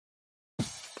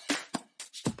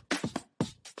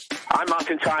I'm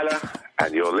Martin Tyler,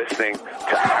 and you're listening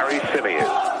to Harry Symeou.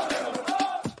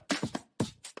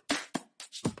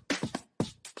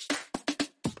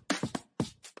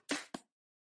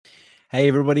 Hey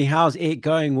everybody, how's it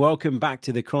going? Welcome back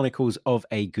to the Chronicles of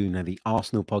a Gooner, the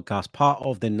Arsenal podcast, part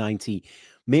of the 90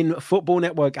 Min Football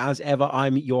Network. As ever,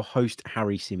 I'm your host,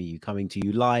 Harry Symeou, coming to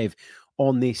you live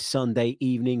on this Sunday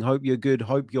evening. Hope you're good,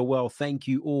 hope you're well. Thank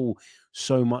you all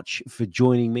so much for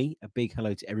joining me. A big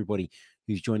hello to everybody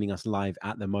who's joining us live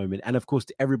at the moment. And of course,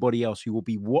 to everybody else who will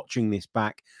be watching this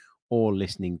back or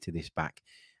listening to this back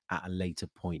at a later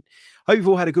point. Hope you've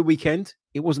all had a good weekend.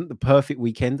 It wasn't the perfect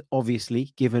weekend,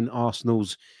 obviously, given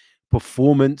Arsenal's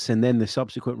performance and then the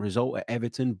subsequent result at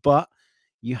Everton. But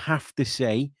you have to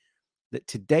say that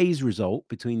today's result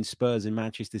between Spurs and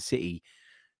Manchester City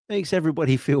makes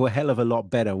everybody feel a hell of a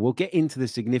lot better. We'll get into the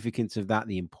significance of that,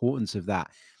 the importance of that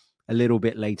a little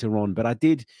bit later on. But I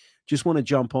did just want to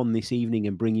jump on this evening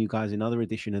and bring you guys another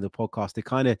edition of the podcast to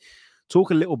kind of talk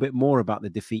a little bit more about the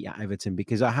defeat at Everton,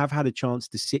 because I have had a chance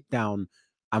to sit down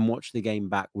and watch the game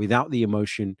back without the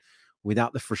emotion,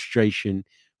 without the frustration,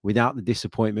 without the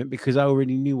disappointment, because I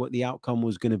already knew what the outcome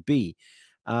was going to be.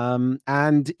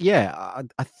 And yeah,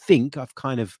 I think I've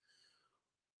kind of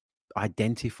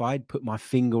identified, put my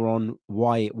finger on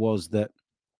why it was that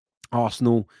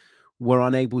Arsenal were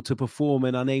unable to perform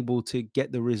and unable to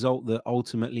get the result that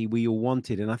ultimately we all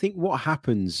wanted. And I think what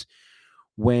happens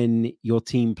when your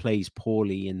team plays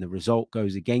poorly and the result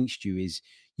goes against you is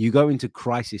you go into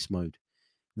crisis mode.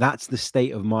 That's the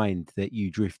state of mind that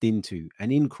you drift into.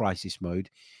 And in crisis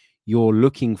mode, you're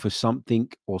looking for something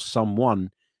or someone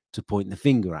to point the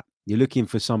finger at. You're looking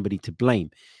for somebody to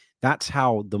blame. That's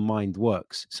how the mind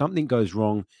works. Something goes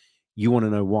wrong. You want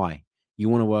to know why. You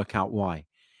want to work out why.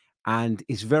 And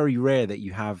it's very rare that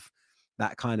you have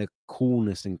that kind of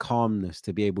coolness and calmness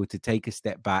to be able to take a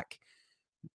step back,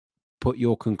 put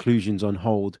your conclusions on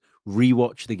hold,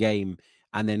 rewatch the game,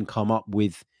 and then come up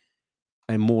with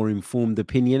a more informed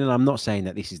opinion. And I'm not saying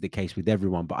that this is the case with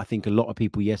everyone, but I think a lot of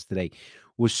people yesterday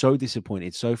were so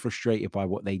disappointed, so frustrated by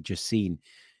what they'd just seen,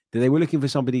 that they were looking for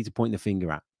somebody to point the finger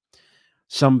at.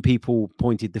 Some people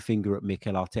pointed the finger at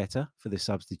Mikel Arteta for the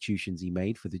substitutions he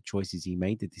made, for the choices he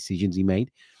made, the decisions he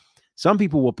made. Some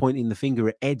people were pointing the finger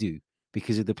at Edu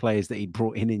because of the players that he'd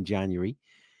brought in January.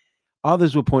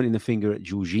 Others were pointing the finger at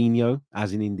Jorginho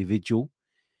as an individual.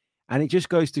 And it just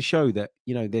goes to show that,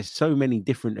 you know, there's so many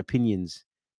different opinions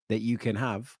that you can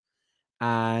have.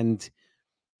 And,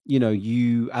 you know,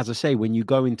 you, as I say, when you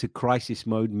go into crisis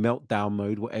mode, meltdown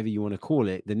mode, whatever you want to call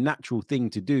it, the natural thing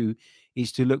to do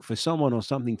is to look for someone or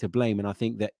something to blame. And I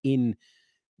think that in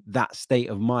that state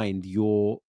of mind,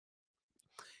 you're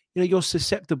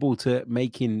susceptible to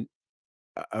making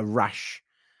a rash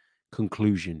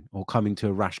conclusion or coming to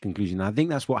a rash conclusion. And I think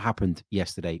that's what happened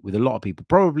yesterday with a lot of people,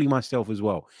 probably myself as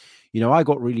well. You know, I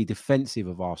got really defensive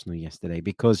of Arsenal yesterday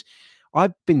because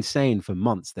I've been saying for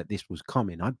months that this was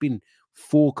coming. I'd been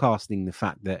forecasting the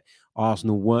fact that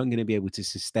Arsenal weren't going to be able to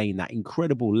sustain that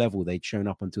incredible level they'd shown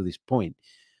up until this point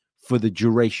for the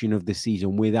duration of the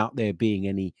season without there being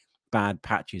any bad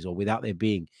patches or without there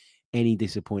being any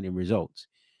disappointing results.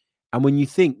 And when you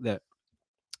think that,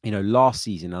 you know, last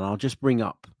season, and I'll just bring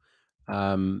up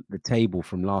the table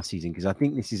from last season, because I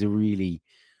think this is a really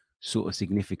sort of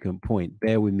significant point.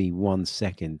 Bear with me 1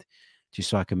 second, just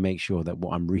so I can make sure that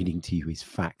what I'm reading to you is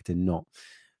fact and not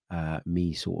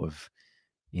me sort of,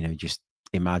 you know, just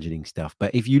imagining stuff.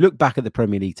 But if you look back at the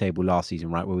Premier League table last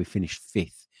season, right, where we finished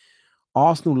 5th,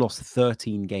 Arsenal lost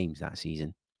 13 games that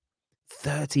season.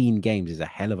 13 games is a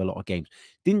hell of a lot of games.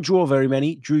 Didn't draw very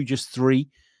many, drew just 3.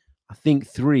 I think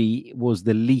 3 was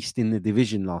the least in the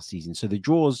division last season. So the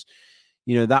draws,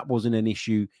 you know, that wasn't an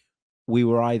issue. We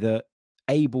were either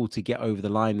able to get over the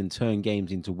line and turn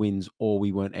games into wins, or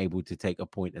we weren't able to take a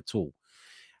point at all.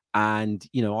 And,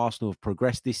 you know, Arsenal have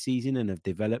progressed this season and have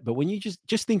developed. But when you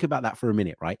just think about that for a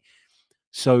minute, right?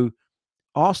 So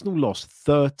Arsenal lost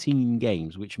 13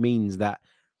 games, which means that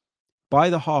by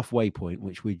the halfway point,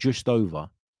 which we're just over,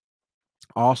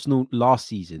 Arsenal last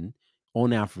season,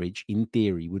 on average, in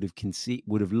theory, would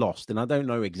have lost. And I don't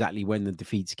know exactly when the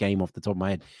defeats came off the top of my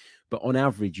head, but on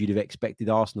average, you'd have expected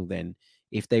Arsenal then,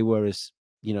 if they were as,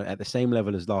 you know, at the same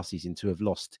level as last season, to have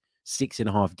lost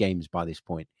 6.5 games by this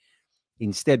point.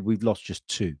 Instead, we've lost just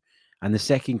 2. And the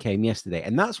second came yesterday.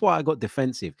 And that's why I got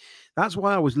defensive. That's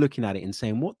why I was looking at it and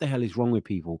saying, what the hell is wrong with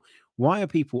people? Why are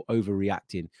people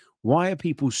overreacting? Why are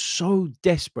people so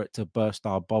desperate to burst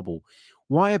our bubble?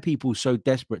 Why are people so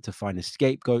desperate to find a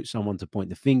scapegoat, someone to point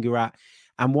the finger at?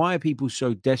 And why are people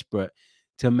so desperate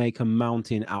to make a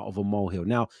mountain out of a molehill?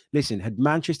 Now, listen, had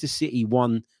Manchester City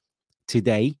won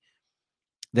today,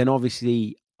 then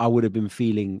obviously I would have been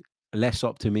feeling less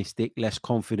optimistic, less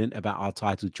confident about our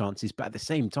title chances. But at the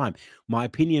same time, my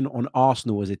opinion on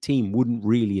Arsenal as a team wouldn't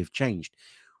really have changed.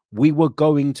 We were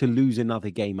going to lose another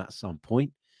game at some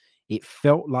point. It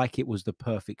felt like it was the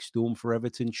perfect storm for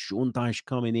Everton. Sean Dyche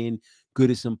coming in,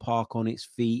 Goodison Park on its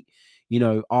feet,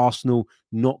 Arsenal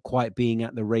not quite being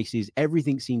at the races.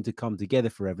 Everything seemed to come together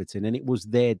for Everton, and it was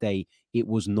their day. It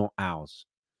was not ours.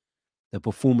 The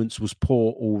performance was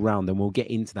poor all round, and we'll get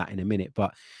into that in a minute.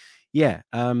 But yeah,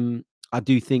 I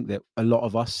do think that a lot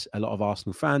of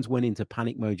Arsenal fans went into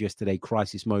panic mode yesterday,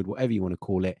 crisis mode, whatever you want to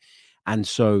call it. And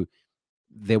so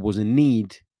there was a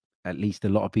need, at least a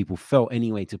lot of people felt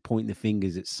anyway, to point the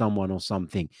fingers at someone or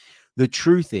something. The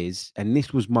truth is, and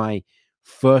this was my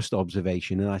first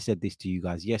observation, and I said this to you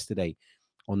guys yesterday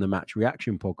on the Match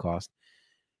Reaction podcast,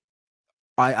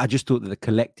 I just thought that the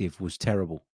collective was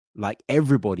terrible. Like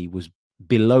everybody was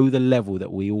below the level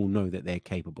that we all know that they're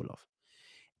capable of.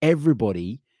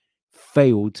 Everybody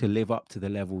failed to live up to the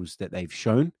levels that they've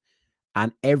shown,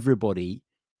 and everybody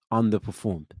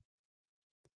underperformed.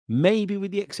 Maybe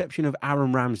with the exception of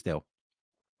Aaron Ramsdale.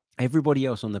 Everybody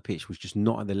else on the pitch was just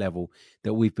not at the level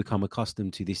that we've become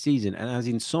accustomed to this season. And as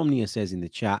Insomnia says in the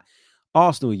chat,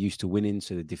 Arsenal are used to winning,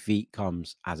 so the defeat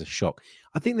comes as a shock.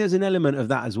 I think there's an element of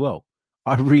that as well.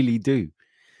 I really do.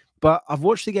 But I've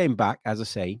watched the game back, as I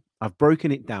say. I've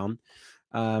broken it down.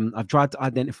 I've tried to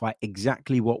identify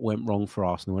exactly what went wrong for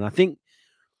Arsenal. And I think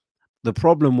the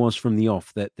problem was from the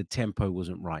off that the tempo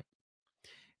wasn't right.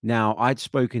 Now, I'd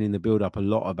spoken in the build-up a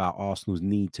lot about Arsenal's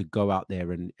need to go out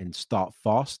there and start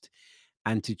fast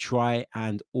and to try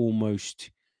and almost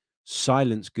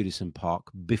silence Goodison Park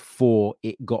before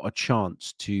it got a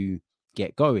chance to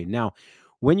get going. Now,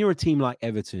 when you're a team like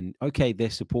Everton, okay, their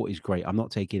support is great. I'm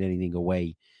not taking anything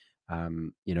away,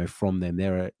 from them.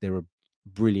 They're a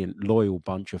brilliant, loyal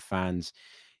bunch of fans,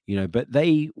 but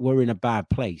they were in a bad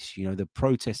place. The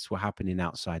protests were happening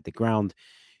outside the ground.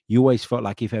 You always felt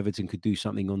like if Everton could do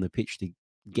something on the pitch to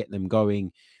get them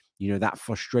going, that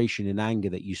frustration and anger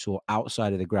that you saw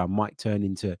outside of the ground might turn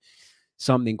into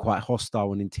something quite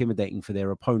hostile and intimidating for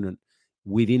their opponent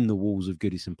within the walls of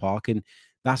Goodison Park. And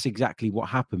that's exactly what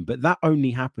happened. But that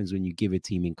only happens when you give a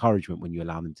team encouragement, when you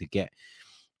allow them to get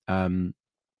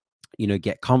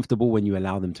comfortable, when you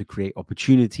allow them to create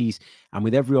opportunities. And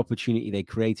with every opportunity they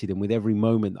created and with every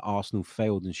moment that Arsenal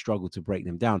failed and struggled to break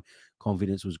them down,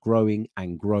 confidence was growing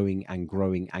and growing and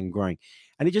growing and growing.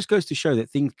 And it just goes to show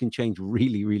that things can change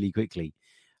really, really quickly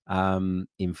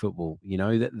in football,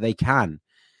 that they can.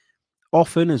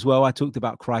 Often as well, I talked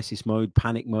about crisis mode,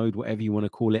 panic mode, whatever you want to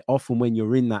call it. Often when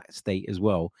you're in that state as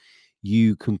well,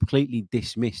 you completely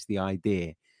dismiss the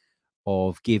idea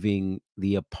of giving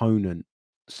the opponent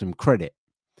some credit.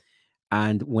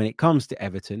 And when it comes to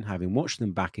Everton, having watched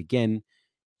them back again,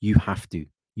 you have to.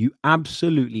 You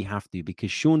absolutely have to,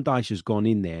 because Sean Dyche has gone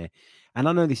in there. And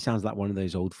I know this sounds like one of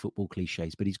those old football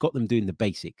cliches, but he's got them doing the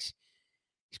basics.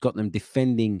 He's got them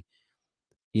defending,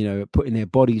 putting their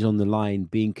bodies on the line,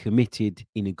 being committed,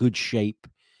 in a good shape,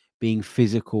 being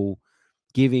physical,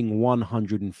 giving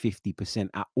 150%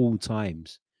 at all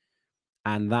times.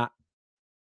 And that,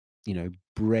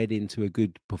 bred into a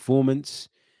good performance.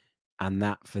 And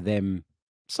that for them,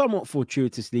 somewhat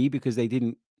fortuitously, because they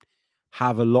didn't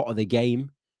have a lot of the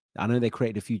game. I know they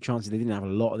created a few chances. They didn't have a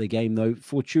lot of the game, though.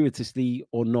 Fortuitously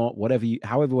or not,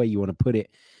 however way you want to put it,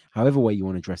 however way you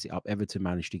want to dress it up, Everton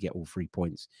managed to get all 3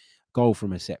 points. Goal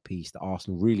from a set piece that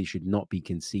Arsenal really should not be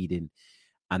conceding.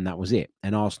 And that was it.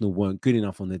 And Arsenal weren't good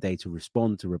enough on the day to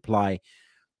respond, to reply.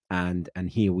 And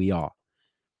here we are.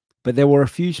 But there were a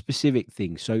few specific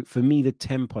things. So for me, the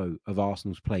tempo of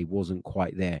Arsenal's play wasn't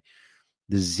quite there.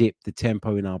 The zip, the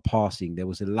tempo in our passing. There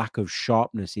was a lack of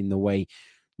sharpness in the way,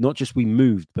 not just we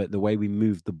moved, but the way we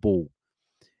moved the ball.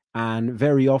 And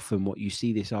very often what you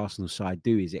see this Arsenal side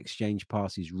do is exchange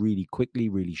passes really quickly,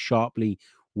 really sharply,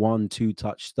 1-2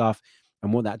 touch stuff.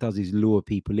 And what that does is lure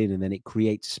people in, and then it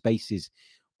creates spaces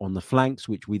on the flanks,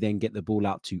 which we then get the ball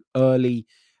out to early.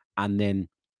 And then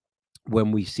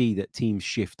when we see that teams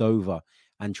shift over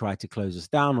and try to close us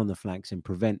down on the flanks and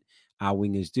prevent our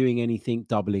wingers doing anything,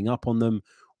 doubling up on them,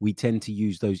 we tend to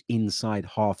use those inside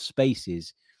half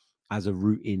spaces as a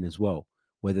route in as well,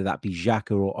 whether that be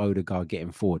Xhaka or Odegaard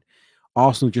getting forward.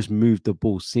 Arsenal just moved the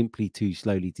ball simply too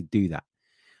slowly to do that.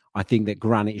 I think that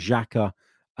Granit Xhaka,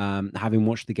 having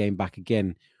watched the game back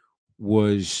again,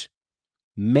 was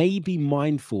maybe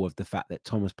mindful of the fact that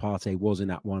Thomas Partey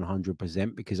wasn't at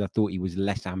 100%, because I thought he was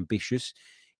less ambitious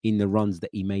in the runs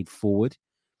that he made forward.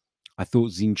 I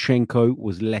thought Zinchenko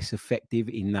was less effective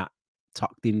in that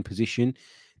tucked in position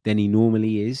than he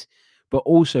normally is. But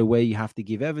also where you have to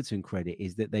give Everton credit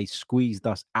is that they squeezed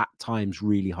us at times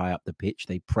really high up the pitch.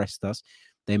 They pressed us.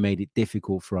 They made it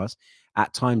difficult for us.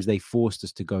 At times they forced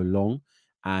us to go long,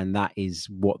 and that is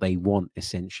what they want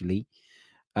essentially.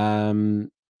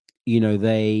 You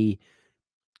know,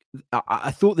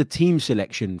 I thought the team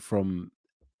selection from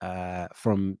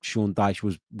Sean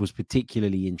Dyche was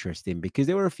particularly interesting because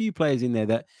there were a few players in there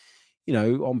that, you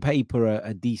know, on paper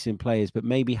are decent players, but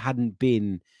maybe hadn't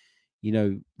been, you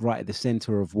know, right at the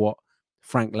center of what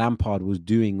Frank Lampard was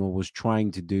doing or was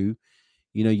trying to do.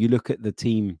 You know, you look at the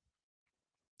team,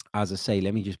 as I say,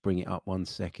 let me just bring it up 1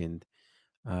 second.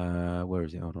 Where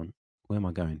is it? Hold on. Where am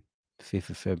I going? 5th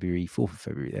of February, 4th of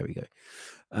February. There we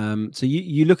go. So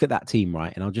you look at that team,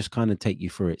 right? And I'll just kind of take you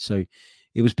through it. So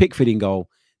it was Pickford in goal,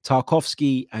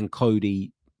 Tarkowski and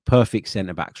Cody, perfect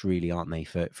centre backs, really, aren't they,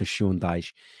 for Sean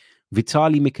Dyche?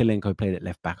 Vitaly Mikalenko played at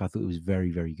left back. I thought it was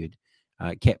very, very good.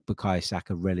 Kept Bukayo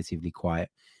Saka relatively quiet.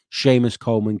 Seamus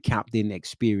Coleman, captain,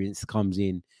 experienced, comes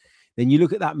in. Then you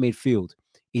look at that midfield.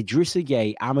 Idrissa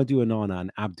Gueye, Amadou Onana,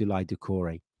 and Abdoulaye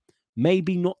Doucouré.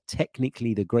 Maybe not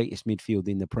technically the greatest midfield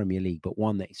in the Premier League, but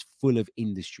one that is full of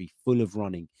industry, full of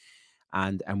running,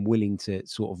 and willing to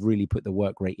sort of really put the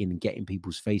work rate in and get in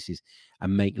people's faces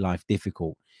and make life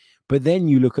difficult. But then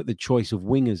you look at the choice of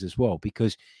wingers as well,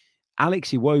 because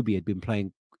Alex Iwobi had been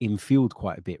playing in field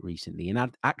quite a bit recently and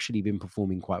had actually been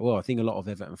performing quite well. I think a lot of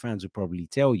Everton fans would probably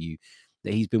tell you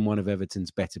that he's been one of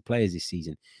Everton's better players this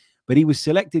season. But he was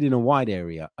selected in a wide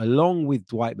area along with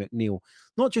Dwight McNeil,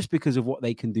 not just because of what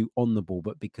they can do on the ball,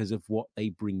 but because of what they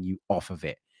bring you off of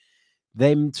it.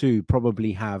 Them two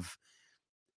probably have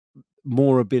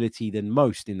more ability than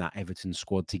most in that Everton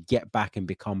squad to get back and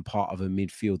become part of a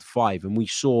midfield five. And we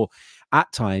saw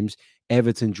at times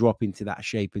Everton drop into that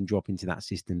shape and drop into that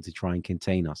system to try and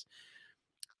contain us.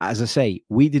 As I say,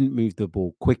 we didn't move the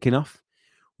ball quick enough.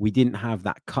 We didn't have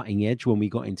that cutting edge when we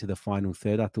got into the final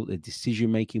third. I thought the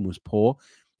decision making was poor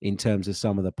in terms of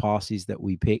some of the passes that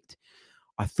we picked.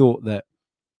 I thought that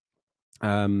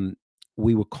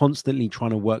we were constantly trying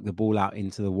to work the ball out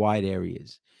into the wide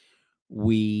areas.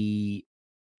 We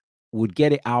would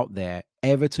get it out there.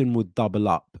 Everton would double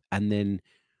up. And then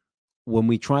when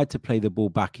we tried to play the ball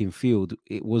back in field,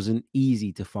 it wasn't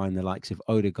easy to find the likes of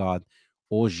Odegaard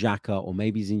or Xhaka or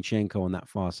maybe Zinchenko on that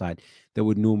far side that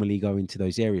would normally go into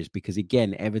those areas. Because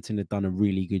again, Everton had done a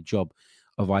really good job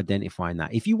of identifying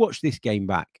that. If you watch this game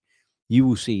back, you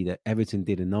will see that Everton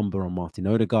did a number on Martin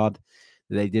Odegaard.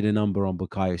 They did a number on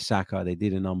Bukayo Saka. They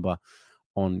did a number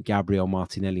on Gabriel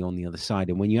Martinelli on the other side.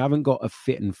 And when you haven't got a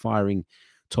fit and firing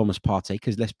Thomas Partey,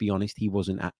 because let's be honest, he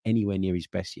wasn't at anywhere near his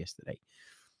best yesterday.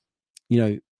 You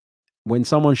know, when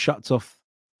someone shuts off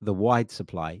the wide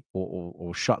supply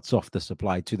or shuts off the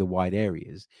supply to the wide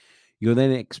areas, you're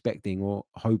then expecting or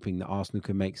hoping that Arsenal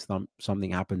can make something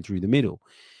happen through the middle.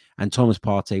 And Thomas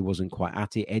Partey wasn't quite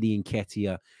at it. Eddie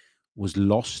Nketiah was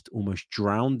lost, almost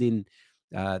drowned in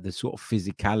the sort of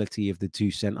physicality of the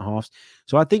two centre halves.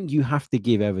 So I think you have to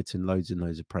give Everton loads and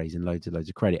loads of praise and loads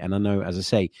of credit. And I know, as I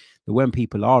say, that when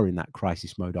people are in that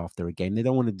crisis mode after a game, they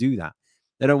don't want to do that.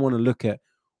 They don't want to look at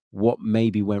what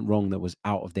maybe went wrong that was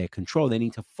out of their control. They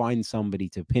need to find somebody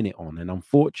to pin it on. And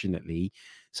unfortunately,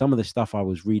 some of the stuff I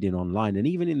was reading online and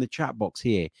even in the chat box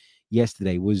here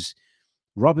yesterday was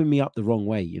rubbing me up the wrong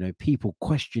way. You know, people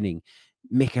questioning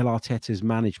Mikel Arteta's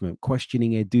management,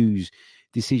 questioning Edu's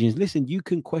decisions. Listen, you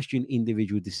can question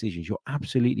individual decisions. You're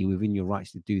absolutely within your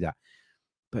rights to do that.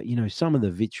 But, you know, some of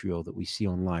the vitriol that we see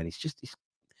online, it's just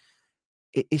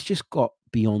got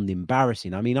beyond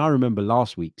embarrassing. I mean, I remember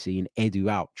last week seeing Edu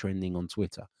out trending on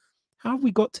Twitter. How have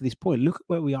we got to this point? Look at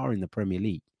where we are in the Premier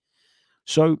League.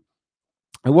 So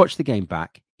I watched the game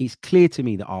back. It's clear to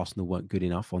me that Arsenal weren't good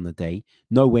enough on the day.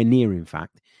 Nowhere near, in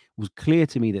fact. It was clear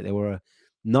to me that there were a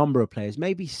number of players,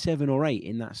 maybe 7 or 8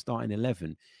 in that starting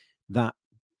 11 that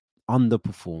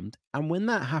underperformed. And when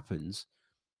that happens,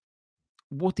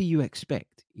 what do you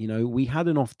expect? You know, we had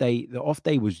an off day. The off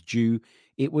day was due.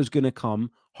 It was going to come.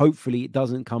 Hopefully it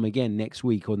doesn't come again next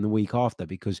week or the week after,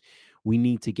 because we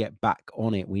need to get back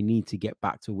on it. We need to get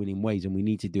back to winning ways, and we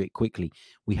need to do it quickly.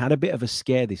 We had a bit of a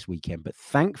scare this weekend, but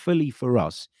thankfully for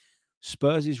us,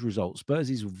 Spurs' result,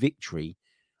 Spurs' victory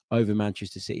over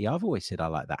Manchester City, I've always said I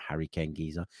like that Harry Kane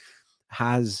geezer,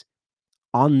 has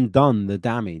undone the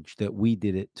damage that we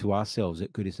did it to ourselves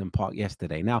at Goodison Park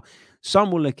yesterday. Now,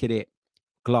 some will look at it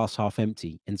glass half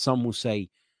empty, and some will say,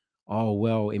 oh,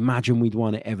 well, imagine we'd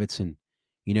won at Everton.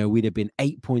 You know, we'd have been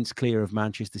 8 points clear of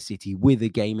Manchester City with a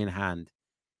game in hand.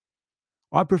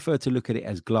 I prefer to look at it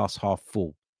as glass half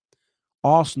full.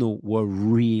 Arsenal were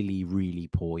really, really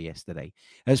poor yesterday,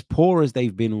 as poor as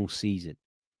they've been all season.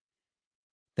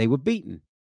 They were beaten,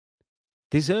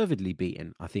 deservedly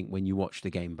beaten, I think, when you watch the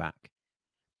game back.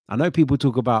 I know people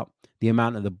talk about the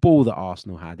amount of the ball that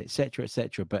Arsenal had, etc.,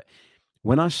 etc. But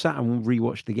when I sat and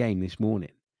rewatched the game this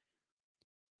morning,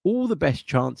 all the best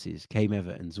chances came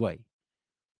Everton's way.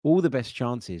 All the best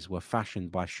chances were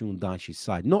fashioned by Sean Dyche's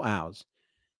side, not ours.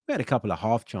 We had a couple of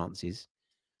half chances,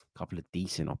 a couple of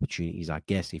decent opportunities, I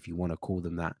guess, if you want to call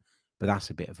them that. But that's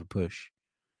a bit of a push.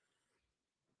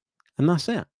 And that's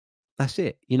it. That's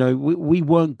it. You know, we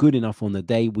weren't good enough on the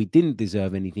day. We didn't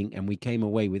deserve anything. And we came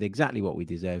away with exactly what we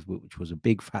deserved, which was a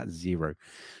big fat 0.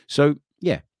 So,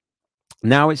 yeah.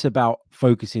 Now it's about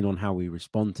focusing on how we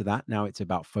respond to that. Now it's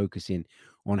about focusing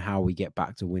on how we get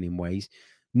back to winning ways,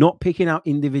 not picking out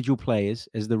individual players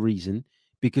as the reason,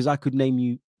 because I could name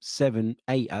you 7,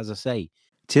 8, as I say.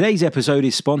 Today's episode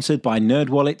is sponsored by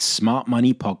NerdWallet's Smart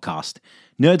Money Podcast.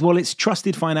 NerdWallet's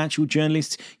trusted financial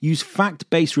journalists use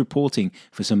fact-based reporting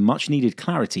for some much-needed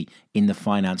clarity in the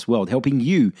finance world, helping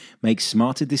you make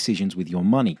smarter decisions with your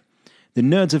money. The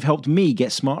nerds have helped me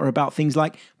get smarter about things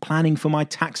like planning for my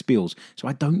tax bills so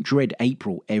I don't dread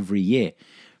April every year,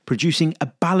 producing a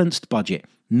balanced budget,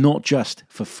 not just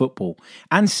for football,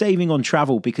 and saving on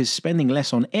travel because spending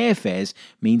less on airfares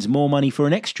means more money for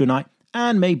an extra night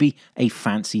and maybe a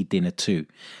fancy dinner too.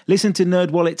 Listen to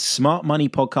NerdWallet's Smart Money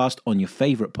Podcast on your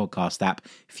favorite podcast app.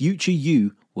 Future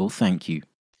you will thank you.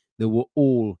 They were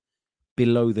all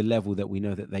below the level that we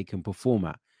know that they can perform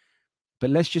at. But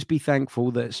let's just be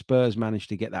thankful that Spurs managed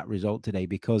to get that result today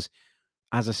because,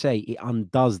 as I say, it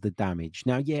undoes the damage.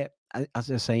 Now, yeah,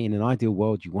 as I say, in an ideal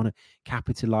world, you want to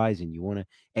capitalize and you want to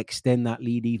extend that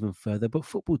lead even further. But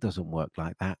football doesn't work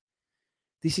like that.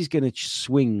 This is going to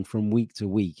swing from week to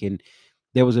week. And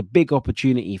there was a big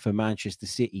opportunity for Manchester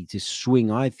City to swing,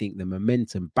 I think, the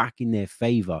momentum back in their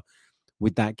favour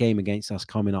with that game against us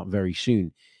coming up very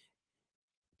soon.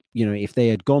 You know, if they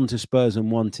had gone to Spurs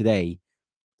and won today,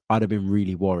 I'd have been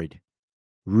really worried.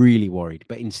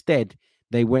 But instead,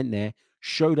 they went there,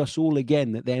 showed us all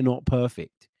again that they're not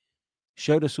perfect.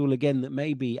 Showed us all again that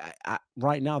maybe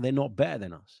right now they're not better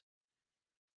than us.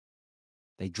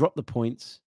 They dropped the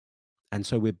points. And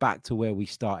so we're back to where we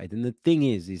started. And the thing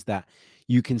is that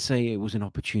you can say it was an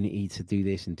opportunity to do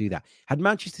this and do that. Had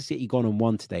Manchester City gone and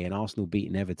won today and Arsenal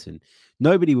beaten Everton,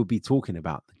 nobody would be talking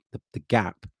about the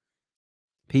gap.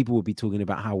 People would be talking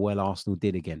about how well Arsenal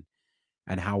did again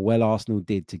and how well Arsenal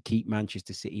did to keep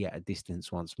Manchester City at a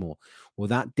distance once more. Well,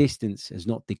 that distance has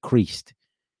not decreased.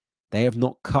 They have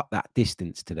not cut that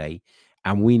distance today.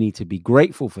 And we need to be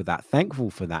grateful for that, thankful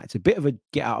for that. It's a bit of a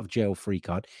get out of jail free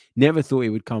card. Never thought it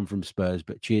would come from Spurs,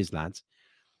 but cheers, lads.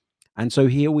 And so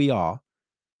here we are,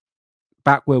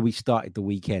 back where we started the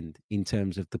weekend in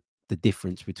terms of the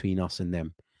difference between us and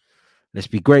them. Let's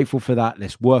be grateful for that.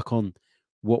 Let's work on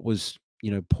what was,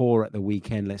 poor at the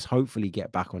weekend. Let's hopefully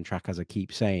get back on track, as I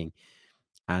keep saying.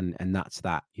 And that's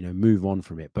that, move on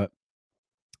from it. But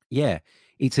yeah,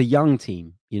 it's a young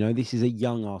team. This is a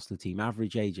young Arsenal team,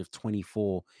 average age of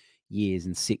 24 years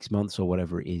and 6 months or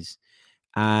whatever it is.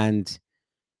 And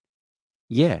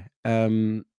yeah,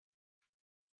 they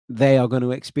are going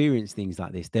to experience things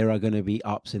like this. There are going to be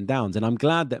ups and downs. And I'm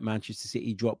glad that Manchester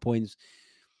City dropped points,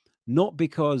 not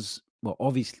because, well,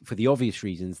 obviously for the obvious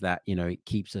reasons that, it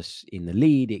keeps us in the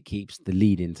lead, it keeps the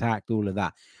lead intact, all of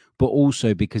that, but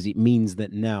also because it means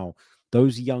that now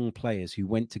those young players who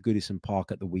went to Goodison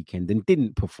Park at the weekend and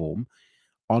didn't perform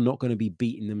are not going to be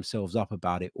beating themselves up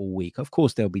about it all week. Of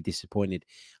course, they'll be disappointed.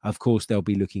 Of course, they'll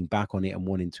be looking back on it and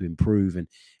wanting to improve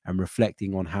and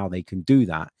reflecting on how they can do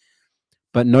that.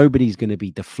 But nobody's going to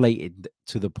be deflated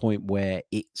to the point where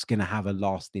it's going to have a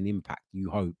lasting impact, you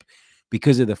hope,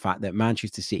 because of the fact that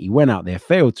Manchester City went out there,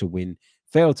 failed to win,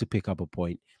 failed to pick up a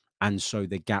point, and so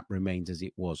the gap remains as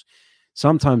it was.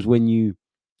 Sometimes when you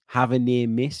have a near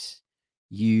miss,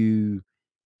 you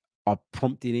are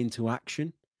prompted into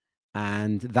action,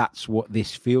 and that's what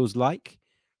this feels like.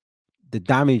 The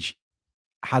damage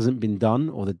hasn't been done,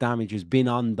 or the damage has been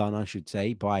undone, I should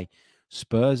say, by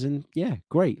Spurs. And yeah,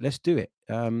 great, let's do it.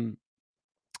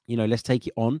 Let's take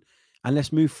it on and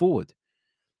let's move forward.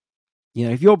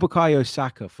 If you're Bukayo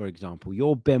Saka, for example,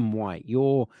 you're Ben White,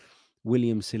 you're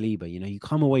William Saliba, you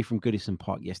come away from Goodison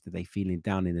Park yesterday feeling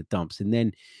down in the dumps, and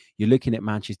then you're looking at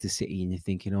Manchester City and you're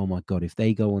thinking, oh my God, if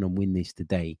they go on and win this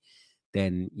today,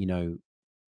 then,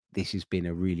 this has been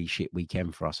a really shit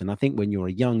weekend for us. And I think when you're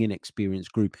a young,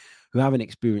 inexperienced group who haven't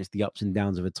experienced the ups and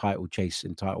downs of a title chase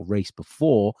and title race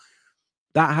before,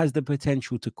 that has the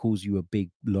potential to cause you a big,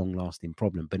 long-lasting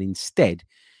problem. But instead,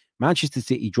 Manchester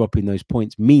City dropping those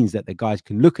points means that the guys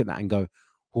can look at that and go,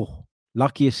 oh,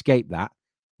 lucky escape that.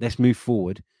 Let's move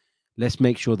forward. Let's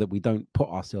make sure that we don't put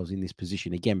ourselves in this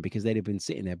position again, because they'd have been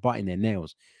sitting there biting their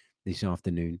nails this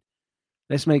afternoon.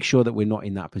 Let's make sure that we're not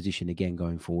in that position again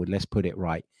going forward. Let's put it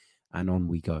right, and on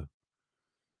we go.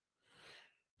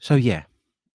 So, yeah,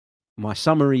 my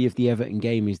summary of the Everton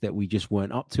game is that we just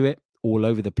weren't up to it all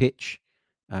over the pitch.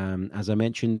 As I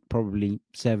mentioned, probably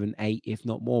 7, 8, if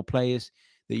not more players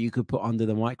that you could put under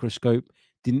the microscope.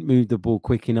 Didn't move the ball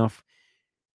quick enough.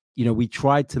 We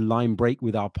tried to line break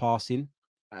with our passing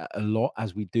a lot,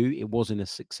 as we do. It wasn't as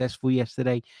successful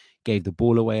yesterday. Gave the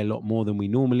ball away a lot more than we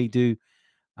normally do.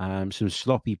 Some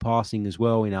sloppy passing as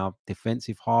well in our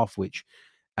defensive half, which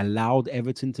allowed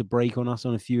Everton to break on us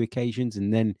on a few occasions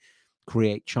and then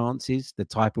create chances, the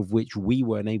type of which we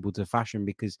weren't able to fashion,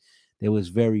 because there was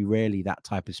very rarely that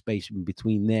type of space in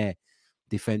between their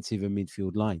defensive and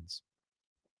midfield lines.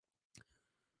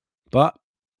 But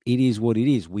it is what it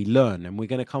is. We learn, and we're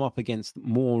going to come up against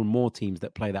more and more teams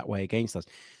that play that way against us.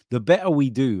 The better we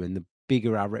do and the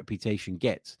bigger our reputation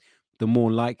gets, the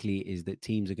more likely it is that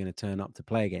teams are going to turn up to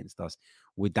play against us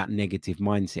with that negative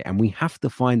mindset. And we have to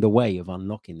find a way of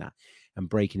unlocking that and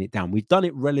breaking it down. We've done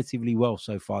it relatively well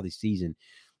so far this season.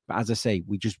 But as I say,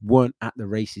 we just weren't at the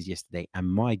races yesterday. And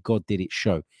my God, did it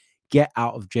show. Get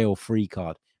out of jail free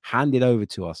card. Hand it over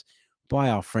to us by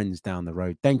our friends down the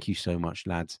road. Thank you so much,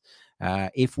 lads.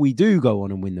 If we do go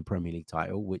on and win the Premier League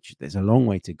title, which there's a long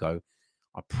way to go,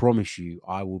 I promise you,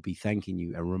 I will be thanking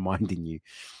you and reminding you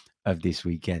of this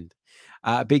weekend.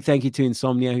 Big thank you to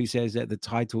Insomnia, who says that the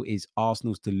title is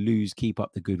Arsenal's to lose. Keep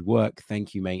up the good work.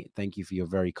 Thank you, mate. Thank you for your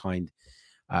very kind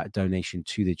donation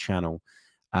to the channel.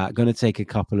 Going to take a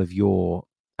couple of your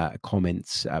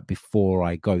comments before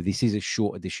I go. This is a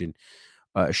shorter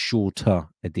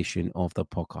edition of the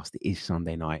podcast. It is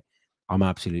Sunday night. I'm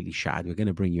absolutely shattered. We're going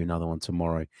to bring you another one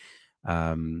tomorrow.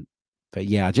 But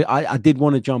yeah, I did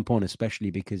want to jump on,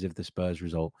 especially because of the Spurs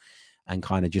result, and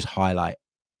kind of just highlight,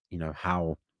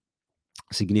 how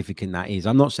significant that is.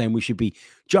 I'm not saying we should be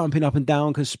jumping up and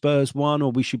down because Spurs won,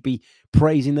 or we should be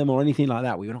praising them or anything like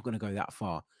that. We're not going to go that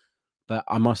far. But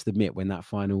I must admit, when that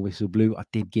final whistle blew, I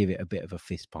did give it a bit of a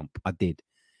fist pump. I did.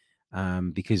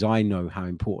 Because I know how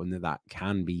important that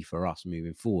can be for us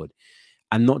moving forward.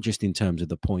 And not just in terms of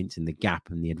the points and the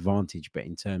gap and the advantage, but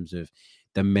in terms of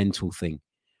the mental thing.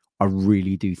 I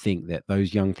really do think that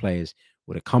those young players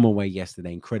would have come away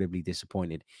yesterday incredibly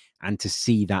disappointed. And to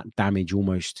see that damage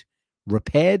almost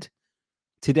repaired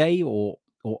today or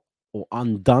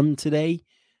undone today,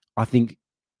 I think,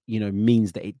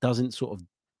 means that it doesn't sort of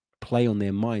play on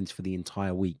their minds for the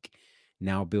entire week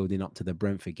now building up to the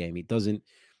Brentford game. It doesn't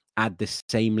add the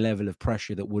same level of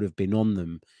pressure that would have been on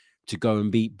them to go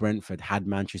and beat Brentford had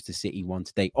Manchester City won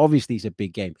today. Obviously, it's a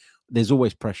big game. There's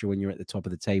always pressure when you're at the top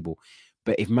of the table.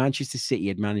 But if Manchester City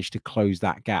had managed to close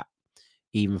that gap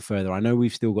even further, I know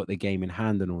we've still got the game in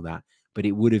hand and all that, but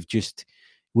it would have just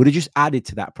added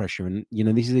to that pressure. And,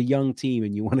 this is a young team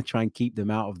and you want to try and keep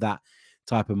them out of that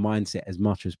type of mindset as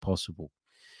much as possible.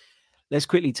 Let's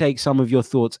quickly take some of your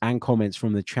thoughts and comments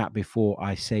from the chat before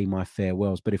I say my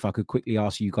farewells. But if I could quickly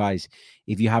ask you guys,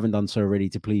 if you haven't done so already,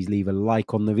 to please leave a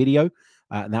like on the video.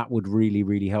 That would really,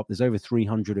 really help. There's over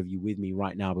 300 of you with me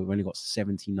right now, but we've only got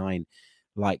 79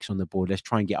 likes on the board. Let's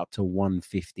try and get up to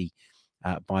 150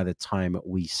 by the time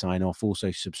we sign off.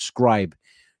 Also, subscribe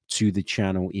to the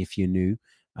channel if you're new.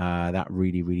 That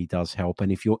really, really does help. And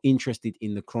if you're interested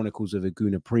in the Chronicles of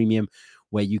Aguna Premium,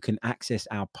 where you can access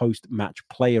our post-match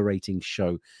player rating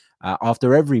show,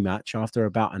 after every match, after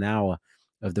about an hour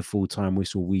of the full-time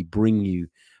whistle, we bring you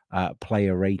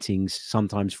player ratings,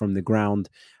 sometimes from the ground,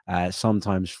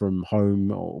 sometimes from home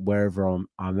or wherever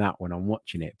I'm at when I'm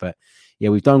watching it. But yeah,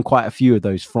 we've done quite a few of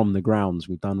those from the grounds.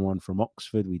 We've done one from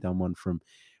Oxford. We've done one from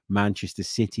Manchester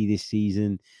City this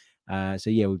season. So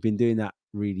yeah, we've been doing that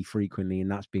really frequently, and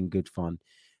that's been good fun.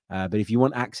 But if you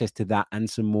want access to that and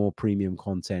some more premium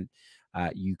content,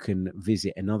 you can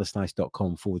visit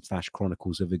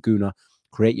anotherslice.com/Chronicles of Aguna,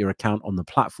 create your account on the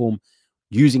platform.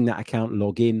 Using that account,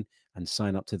 log in and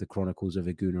sign up to the Chronicles of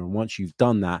Aguna. And once you've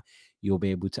done that, you'll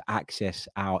be able to access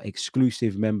our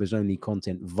exclusive members-only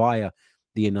content via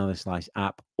the Another Slice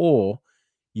app, or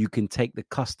you can take the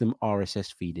custom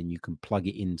RSS feed and you can plug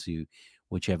it into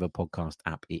whichever podcast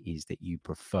app it is that you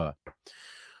prefer.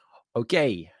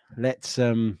 Okay, let's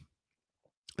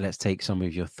take some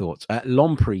of your thoughts.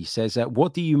 Lompri says,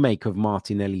 what do you make of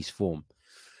Martinelli's form?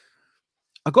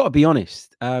 I've got to be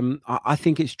honest. I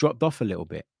think it's dropped off a little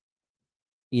bit.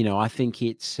 I think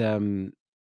it's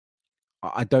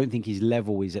I don't think his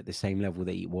level is at the same level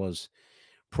that it was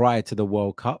prior to the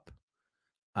World Cup.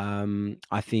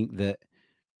 I think that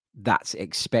that's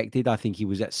expected. I think he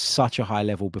was at such a high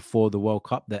level before the World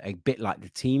Cup that, a bit like the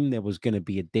team, there was going to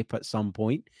be a dip at some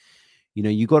point. You know,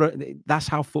 you got to, that's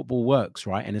how football works,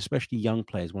 right? And especially young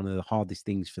players, one of the hardest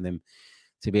things for them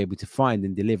to be able to find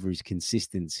and deliver is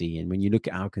consistency. And when you look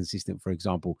at how consistent, for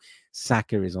example,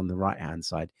 Saka is on the right-hand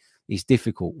side, it's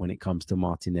difficult when it comes to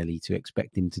Martinelli to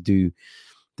expect him to do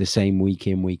the same week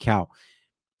in, week out.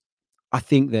 I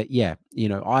think that, yeah, you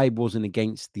know, I wasn't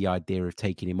against the idea of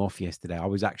taking him off yesterday. I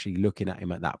was actually looking at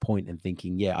him at that point and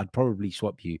thinking, yeah, I'd probably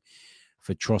swap you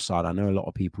for Trossard. I know a lot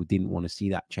of people didn't want to see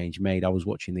that change made. I was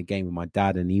watching the game with my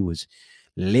dad and he was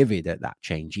livid at that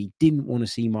change. He didn't want to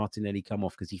see Martinelli come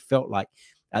off because he felt like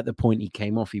at the point he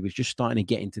came off, he was just starting to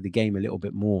get into the game a little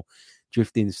bit more,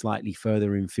 drifting slightly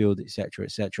further in field, etc.,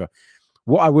 etc.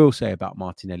 What I will say about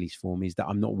Martinelli's form is that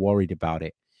I'm not worried about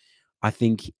it. I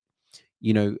think,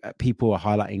 you know, people are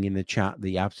highlighting in the chat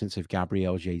the absence of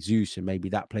Gabriel Jesus, and maybe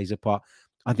that plays a part.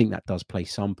 I think that does play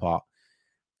some part.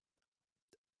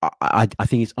 I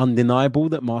think it's undeniable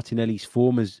that Martinelli's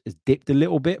form has dipped a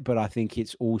little bit, but I think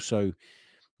it's also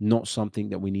not something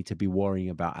that we need to be worrying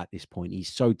about at this point.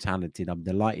 He's so talented. I'm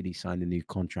delighted he signed a new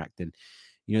contract. And,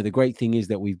 you know, the great thing is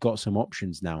that we've got some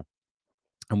options now.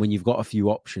 And when you've got a few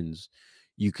options,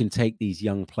 you can take these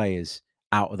young players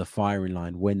out of the firing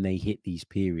line when they hit these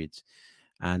periods.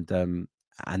 And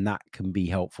that can be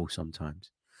helpful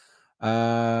sometimes.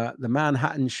 The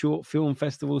Manhattan Short Film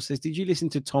Festival says, did you listen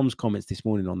to Tom's comments this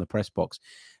morning on the press box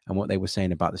and what they were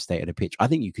saying about the state of the pitch? I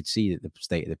think you could see that the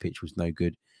state of the pitch was no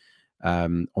good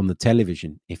on the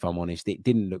television, if I'm honest. It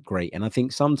didn't look great. And I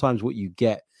think sometimes what you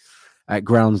get at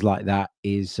grounds like that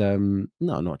is, no,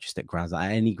 not just at grounds,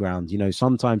 at any grounds, you know,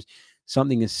 sometimes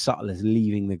something as subtle as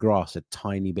leaving the grass a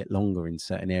tiny bit longer in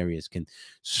certain areas can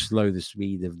slow the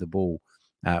speed of the ball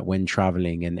when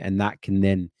traveling. And that can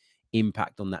then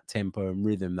impact on that tempo and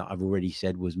rhythm that I've already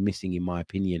said was missing, in my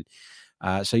opinion.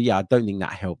 So, yeah, I don't think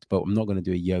that helped, but I'm not going to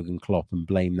do a Jurgen Klopp and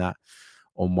blame that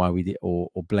on why we did, or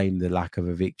blame the lack of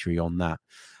a victory on that.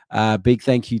 Big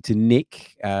thank you to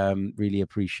Nick. Really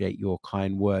appreciate your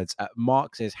kind words.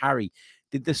 Mark says, Harry,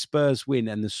 did the Spurs win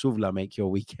and the Suvla make your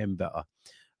weekend better?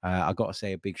 I got to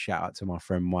say a big shout out to my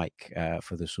friend Mike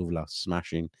for the Suvla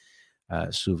smashing.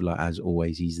 Suvla, as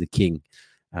always, he's the king.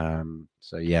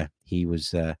 So yeah, he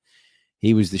was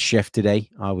the chef today.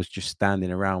 I was just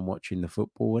standing around watching the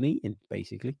football and eating,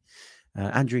 basically,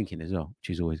 and drinking as well, which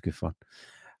is always good fun.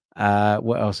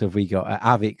 What else have we got?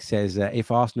 Avik says, if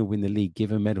Arsenal win the league,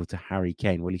 give a medal to Harry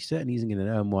Kane. Well, he certainly isn't going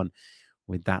to earn one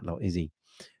with that lot, is he?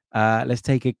 Let's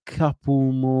take a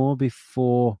couple more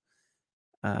before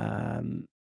I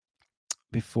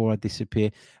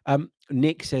disappear.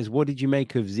 Nick says, what did you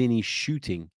make of Zinni's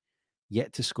shooting?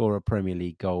 Yet to score a Premier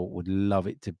League goal. Would love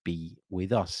it to be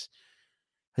with us.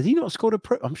 Has he not scored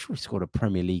I'm sure he scored a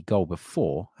Premier League goal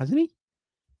before, hasn't he?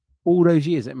 All those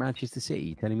years at Manchester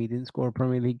City, telling me he didn't score a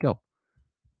Premier League goal.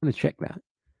 I'm going to check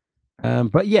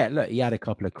that. But yeah, look, he had a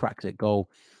couple of cracks at goal.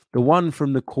 The one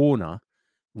from the corner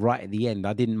right at the end,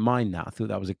 I didn't mind that. I thought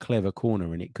that was a clever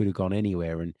corner and it could have gone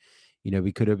anywhere. And, you know,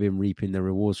 we could have been reaping the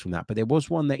rewards from that. But there was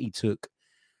one that he took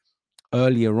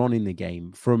earlier on in the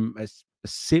game from a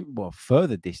simple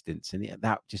further distance. And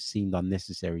that just seemed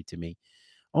unnecessary to me.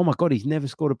 Oh my God, he's never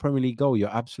scored a Premier League goal. You're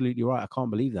absolutely right. I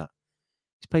can't believe that.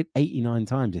 He's played 89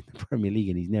 times in the Premier League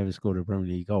and he's never scored a Premier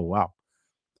League goal. Wow.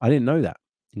 I didn't know that.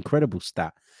 Incredible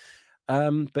stat.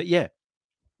 But yeah,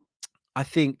 I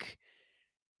think,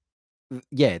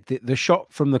 yeah, the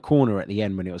shot from the corner at the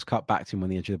end when it was cut back to him on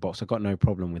the edge of the box, I got no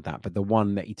problem with that. But the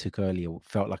one that he took earlier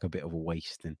felt like a bit of a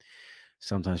waste. And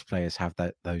sometimes players have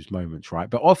those moments, right?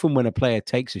 But often when a player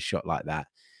takes a shot like that,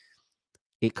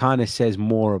 it kind of says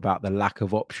more about the lack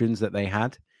of options that they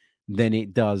had than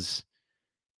it does,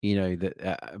 you know,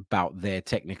 that about their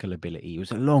technical ability. It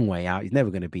was a long way out. He's never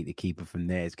going to beat the keeper from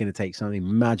there. It's going to take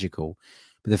something magical.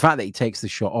 But the fact that he takes the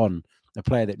shot on, a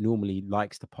player that normally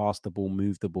likes to pass the ball,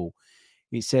 move the ball,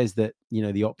 it says that, you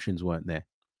know, the options weren't there.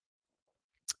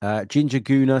 Ginger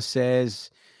Guna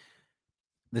says,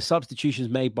 the substitutions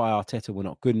made by Arteta were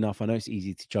not good enough. I know it's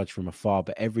easy to judge from afar,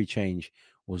 but every change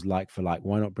was like for like.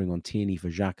 Why not bring on Tierney for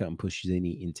Xhaka and push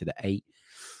Zinni into the 8?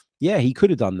 Yeah, he could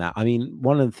have done that. I mean,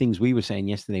 one of the things we were saying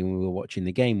yesterday when we were watching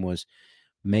the game was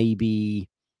maybe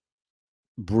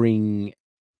bring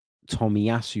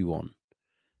Tomiyasu on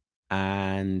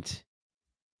and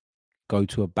go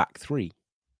to a back 3.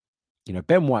 You know,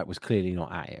 Ben White was clearly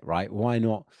not at it, right? Why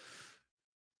not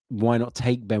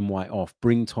take Ben White off,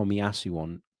 bring Tomiyasu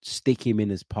on, stick him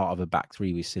in as part of a back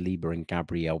 3 with Saliba and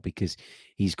Gabriel, because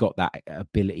he's got that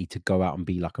ability to go out and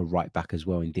be like a right back as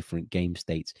well in different game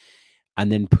states,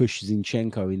 and then push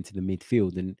Zinchenko into the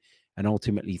midfield and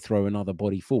ultimately throw another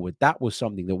body forward. That was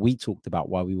something that we talked about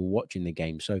while we were watching the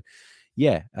game. So,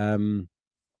 yeah,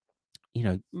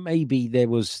 maybe there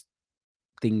was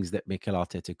things that Mikel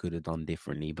Arteta could have done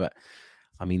differently, but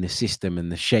I mean, the system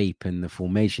and the shape and the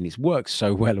formation, it's worked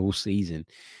so well all season.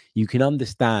 You can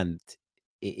understand,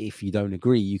 if you don't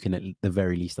agree, you can at the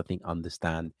very least, I think,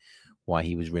 understand why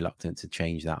he was reluctant to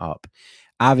change that up.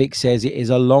 Avik says it is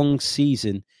a long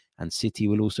season and City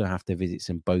will also have to visit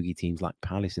some bogey teams like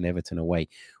Palace and Everton away.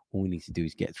 All we need to do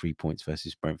is get 3 points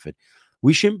versus Brentford.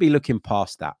 We shouldn't be looking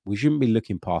past that. We shouldn't be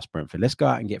looking past Brentford. Let's go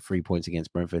out and get 3 points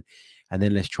against Brentford, and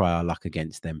then let's try our luck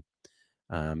against them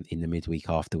in the midweek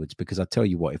afterwards. Because I tell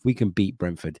you what, if we can beat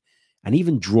Brentford and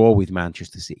even draw with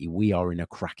Manchester City, we are in a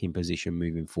cracking position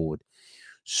moving forward.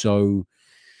 So,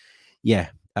 yeah,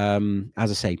 as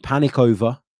I say, panic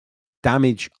over,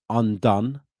 damage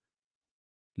undone.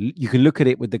 You can look at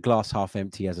it with the glass half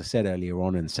empty, as I said earlier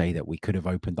on, and say that we could have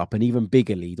opened up an even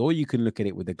bigger lead. Or you can look at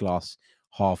it with the glass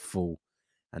half full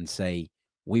and say,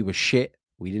 we were shit.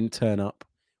 We didn't turn up.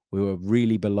 We were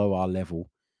really below our level.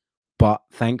 But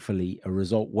thankfully, a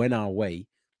result went our way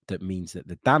that means that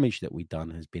the damage that we've done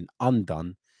has been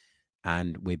undone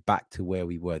and we're back to where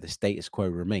we were. The status quo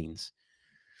remains.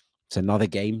 It's another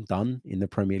game done in the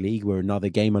Premier League. We're another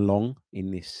game along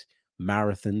in this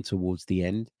marathon towards the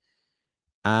end.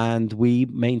 And we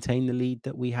maintain the lead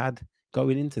that we had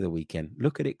going into the weekend.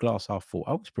 Look at it, glass half full.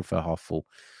 I always prefer half full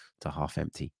to half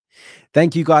empty.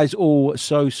 Thank you guys all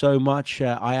so much.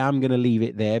 I am going to leave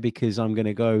it there because I'm going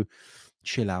to go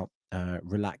chill out,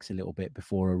 relax a little bit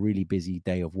before a really busy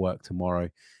day of work tomorrow,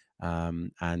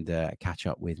 and catch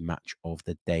up with match of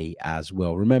the day as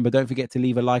well. Remember, don't forget to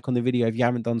leave a like on the video if you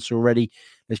haven't done so already.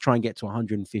 Let's try and get to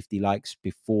 150 likes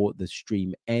before the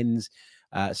stream ends.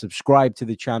 Subscribe to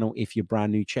the channel if you're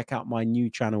brand new. Check out my new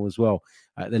channel as well.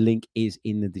 The link is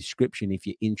in the description if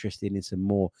you're interested in some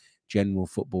more general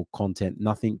football content.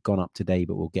 Nothing gone up today,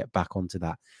 but we'll get back onto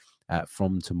that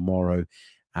from tomorrow.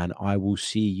 And I will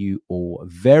see you all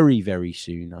very, very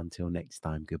soon. Until next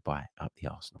time, goodbye. Up the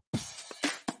Arsenal.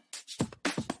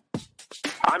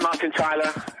 I'm Martin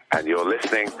Tyler, and you're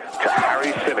listening to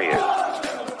Harry